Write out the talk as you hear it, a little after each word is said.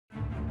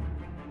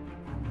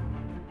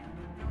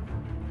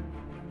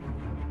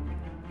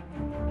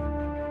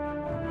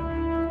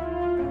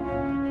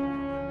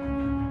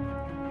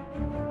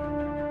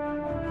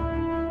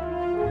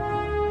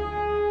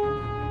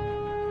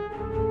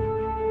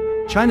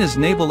China's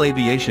naval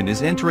aviation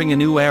is entering a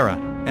new era,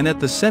 and at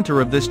the center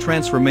of this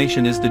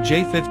transformation is the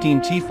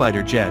J-15T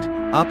fighter jet,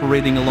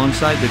 operating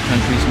alongside the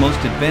country's most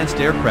advanced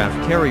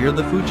aircraft carrier,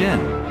 the Fujian.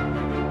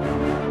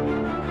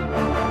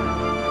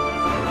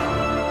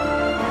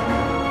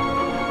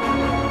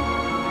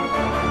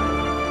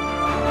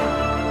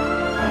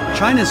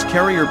 China's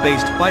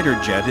carrier-based fighter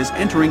jet is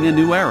entering a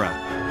new era.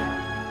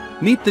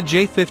 Meet the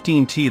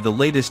J-15T, the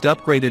latest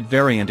upgraded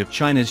variant of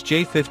China's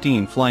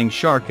J-15 Flying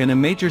Shark and a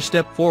major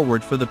step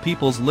forward for the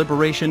People's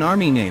Liberation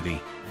Army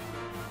Navy.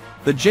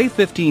 The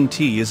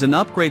J-15T is an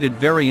upgraded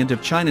variant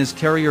of China's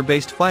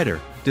carrier-based fighter,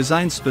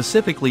 designed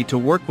specifically to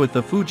work with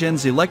the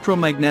Fujian's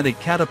electromagnetic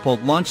catapult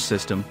launch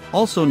system,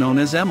 also known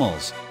as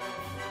EMLS.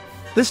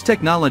 This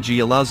technology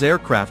allows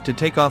aircraft to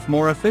take off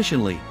more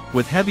efficiently,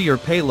 with heavier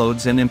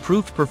payloads and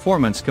improved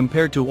performance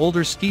compared to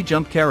older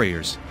ski-jump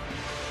carriers.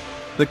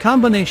 The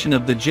combination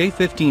of the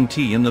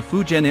J-15T and the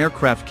Fujian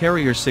aircraft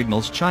carrier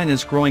signals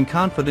China's growing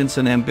confidence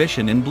and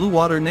ambition in blue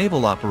water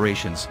naval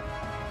operations.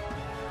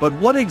 But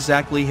what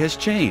exactly has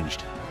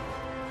changed?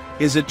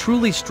 Is it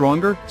truly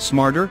stronger,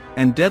 smarter,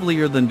 and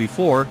deadlier than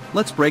before?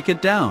 Let's break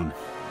it down.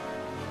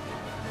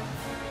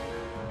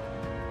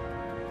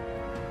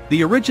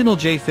 The original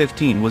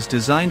J-15 was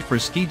designed for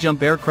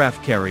ski-jump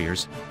aircraft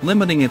carriers,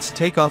 limiting its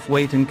takeoff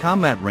weight and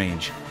combat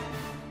range.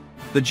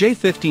 The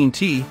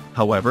J-15T,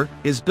 however,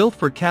 is built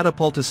for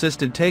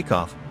catapult-assisted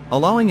takeoff,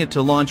 allowing it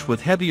to launch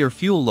with heavier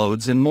fuel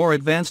loads and more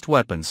advanced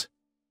weapons.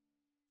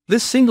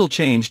 This single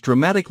change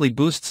dramatically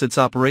boosts its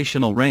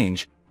operational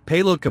range,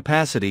 payload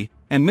capacity,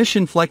 and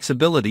mission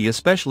flexibility,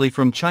 especially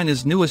from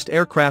China's newest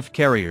aircraft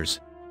carriers.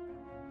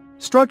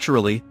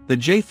 Structurally, the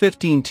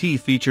J-15T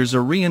features a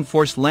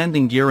reinforced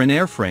landing gear and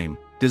airframe,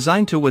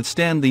 designed to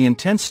withstand the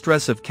intense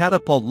stress of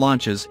catapult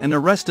launches and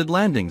arrested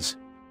landings.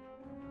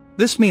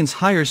 This means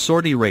higher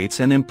sortie rates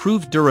and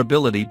improved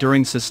durability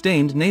during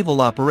sustained naval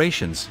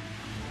operations.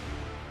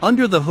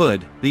 Under the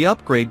hood, the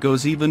upgrade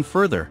goes even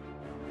further.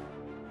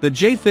 The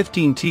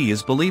J-15T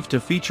is believed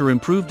to feature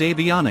improved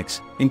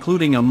avionics,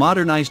 including a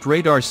modernized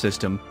radar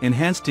system,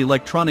 enhanced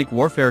electronic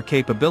warfare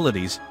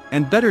capabilities,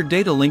 and better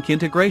data link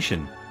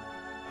integration.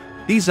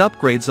 These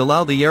upgrades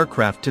allow the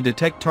aircraft to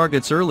detect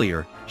targets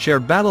earlier, share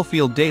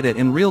battlefield data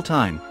in real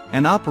time,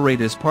 and operate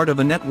as part of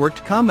a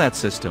networked combat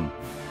system.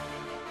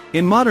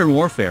 In modern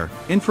warfare,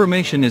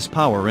 information is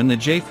power, and the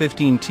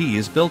J-15T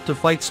is built to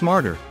fight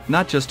smarter,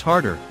 not just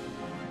harder.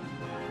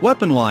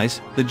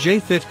 Weapon-wise, the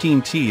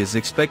J-15T is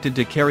expected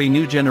to carry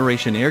new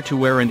generation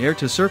air-to-air and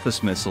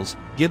air-to-surface missiles,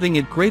 giving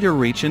it greater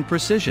reach and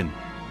precision.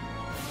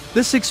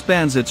 This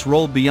expands its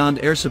role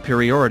beyond air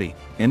superiority,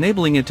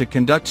 enabling it to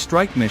conduct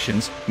strike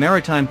missions,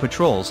 maritime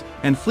patrols,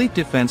 and fleet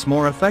defense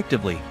more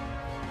effectively.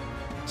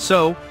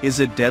 So,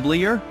 is it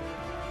deadlier?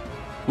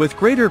 With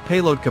greater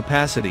payload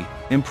capacity,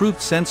 improved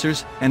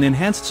sensors, and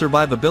enhanced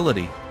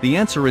survivability, the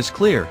answer is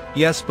clear: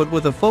 yes, but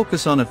with a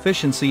focus on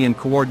efficiency and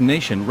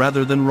coordination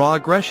rather than raw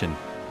aggression.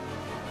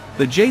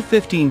 The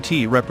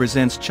J-15T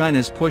represents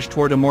China's push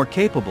toward a more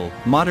capable,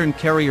 modern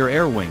carrier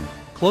air wing,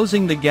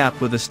 closing the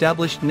gap with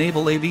established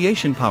naval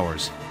aviation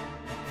powers.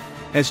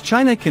 As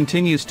China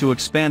continues to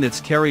expand its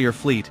carrier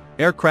fleet,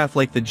 aircraft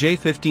like the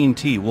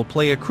J-15T will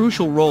play a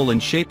crucial role in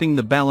shaping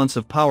the balance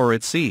of power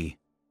at sea.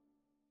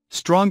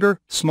 Stronger,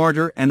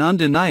 smarter, and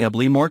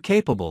undeniably more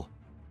capable.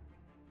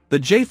 The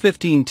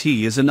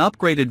J-15T is an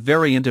upgraded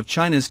variant of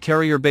China's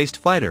carrier-based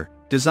fighter,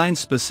 designed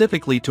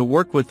specifically to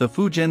work with the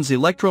Fujian's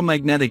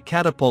electromagnetic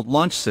catapult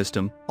launch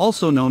system,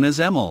 also known as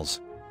EMLS.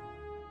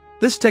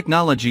 This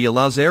technology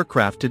allows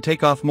aircraft to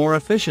take off more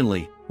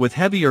efficiently, with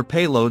heavier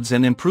payloads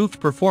and improved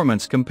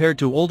performance compared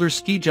to older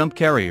ski-jump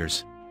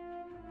carriers.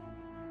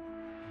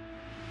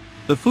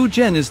 The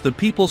Fujian is the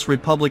People's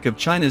Republic of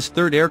China's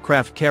third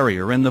aircraft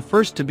carrier and the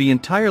first to be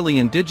entirely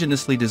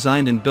indigenously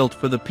designed and built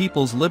for the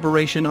People's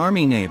Liberation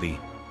Army Navy.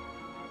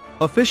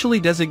 Officially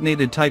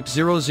designated Type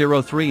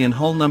 003 and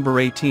hull number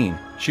 18,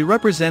 she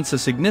represents a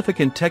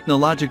significant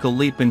technological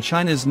leap in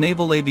China's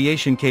naval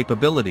aviation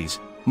capabilities,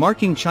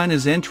 marking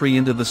China's entry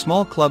into the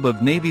small club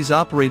of Navy's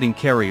operating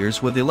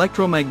carriers with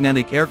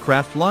electromagnetic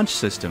aircraft launch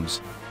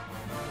systems.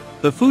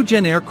 The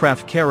Fujian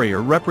aircraft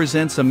carrier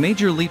represents a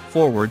major leap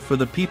forward for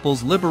the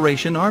People's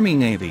Liberation Army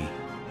Navy.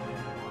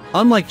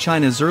 Unlike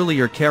China's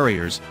earlier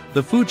carriers,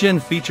 the Fujian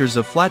features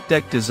a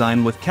flat-deck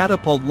design with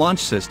catapult launch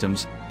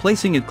systems,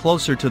 placing it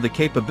closer to the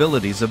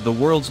capabilities of the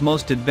world's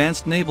most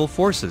advanced naval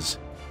forces.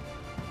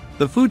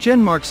 The Fujian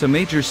marks a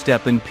major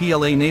step in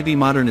PLA Navy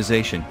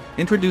modernization,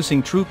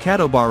 introducing true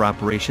catobar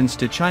operations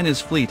to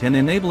China's fleet and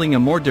enabling a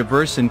more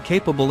diverse and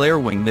capable air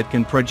wing that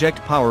can project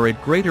power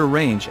at greater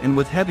range and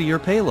with heavier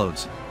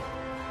payloads.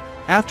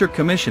 After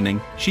commissioning,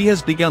 she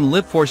has begun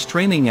live force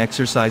training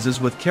exercises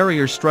with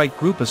carrier strike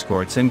group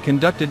escorts and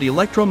conducted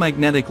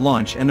electromagnetic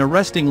launch and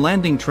arresting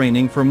landing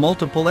training for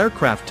multiple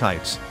aircraft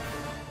types.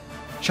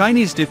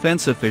 Chinese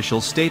defense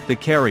officials state the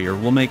carrier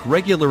will make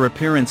regular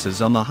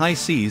appearances on the high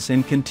seas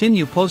and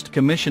continue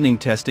post-commissioning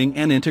testing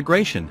and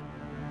integration.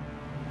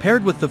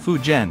 Paired with the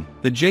Fujian,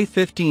 the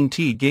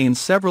J-15T gains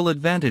several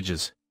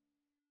advantages.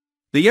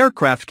 The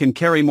aircraft can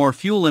carry more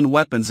fuel and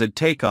weapons at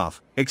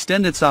takeoff,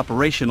 extend its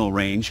operational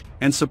range,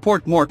 and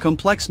support more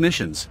complex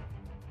missions.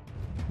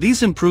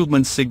 These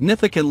improvements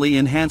significantly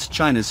enhance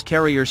China's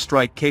carrier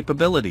strike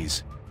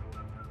capabilities.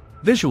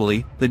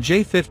 Visually, the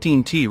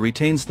J-15T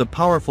retains the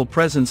powerful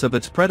presence of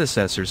its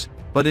predecessors,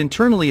 but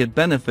internally it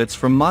benefits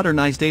from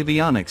modernized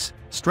avionics,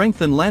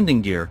 strengthened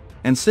landing gear,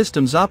 and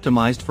systems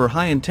optimized for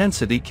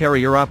high-intensity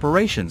carrier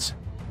operations.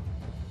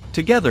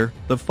 Together,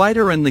 the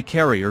fighter and the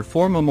carrier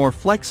form a more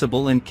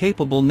flexible and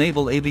capable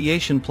naval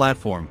aviation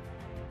platform.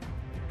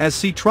 As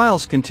sea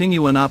trials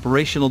continue and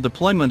operational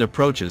deployment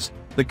approaches,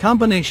 the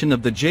combination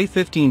of the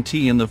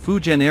J-15T and the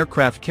Fujian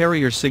aircraft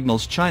carrier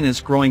signals China's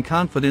growing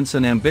confidence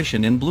and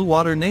ambition in blue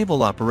water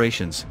naval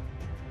operations.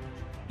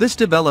 This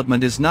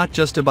development is not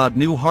just about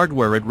new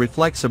hardware, it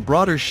reflects a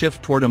broader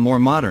shift toward a more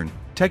modern,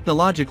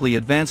 technologically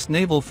advanced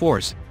naval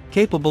force,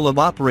 capable of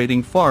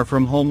operating far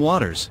from home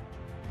waters.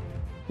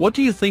 What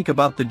do you think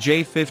about the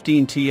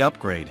J-15T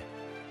upgrade?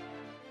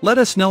 Let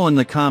us know in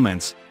the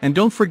comments, and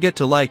don't forget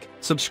to like,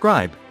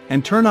 subscribe,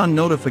 and turn on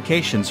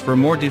notifications for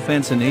more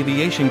defense and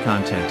aviation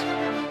content.